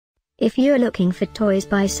If you're looking for toys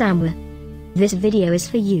by Sanwa, this video is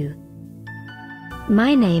for you.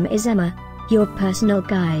 My name is Emma, your personal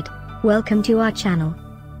guide. Welcome to our channel.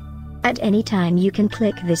 At any time you can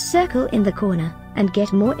click this circle in the corner, and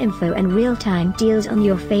get more info and real-time deals on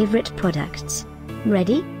your favorite products.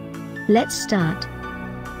 Ready? Let's start.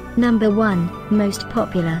 Number 1, Most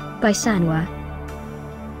Popular, by Sanwa.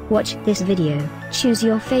 Watch this video, choose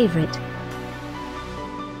your favorite.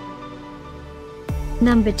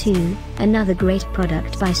 Number 2, another great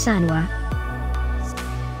product by Sanwa.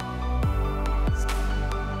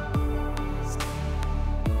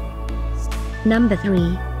 Number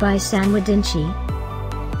 3, by Sanwa Denshi.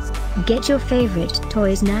 Get your favorite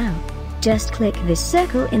toys now. Just click this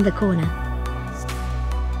circle in the corner.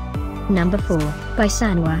 Number 4, by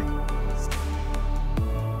Sanwa.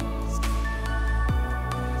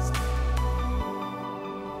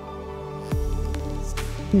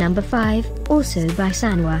 Number 5, also by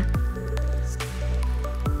Sanwa.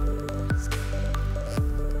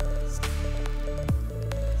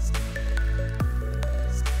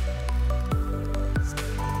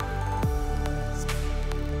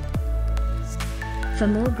 For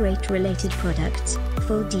more great related products,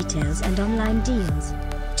 full details and online deals,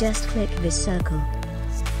 just click this circle.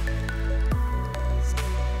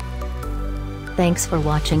 Thanks for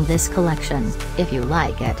watching this collection. If you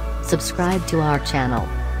like it, subscribe to our channel.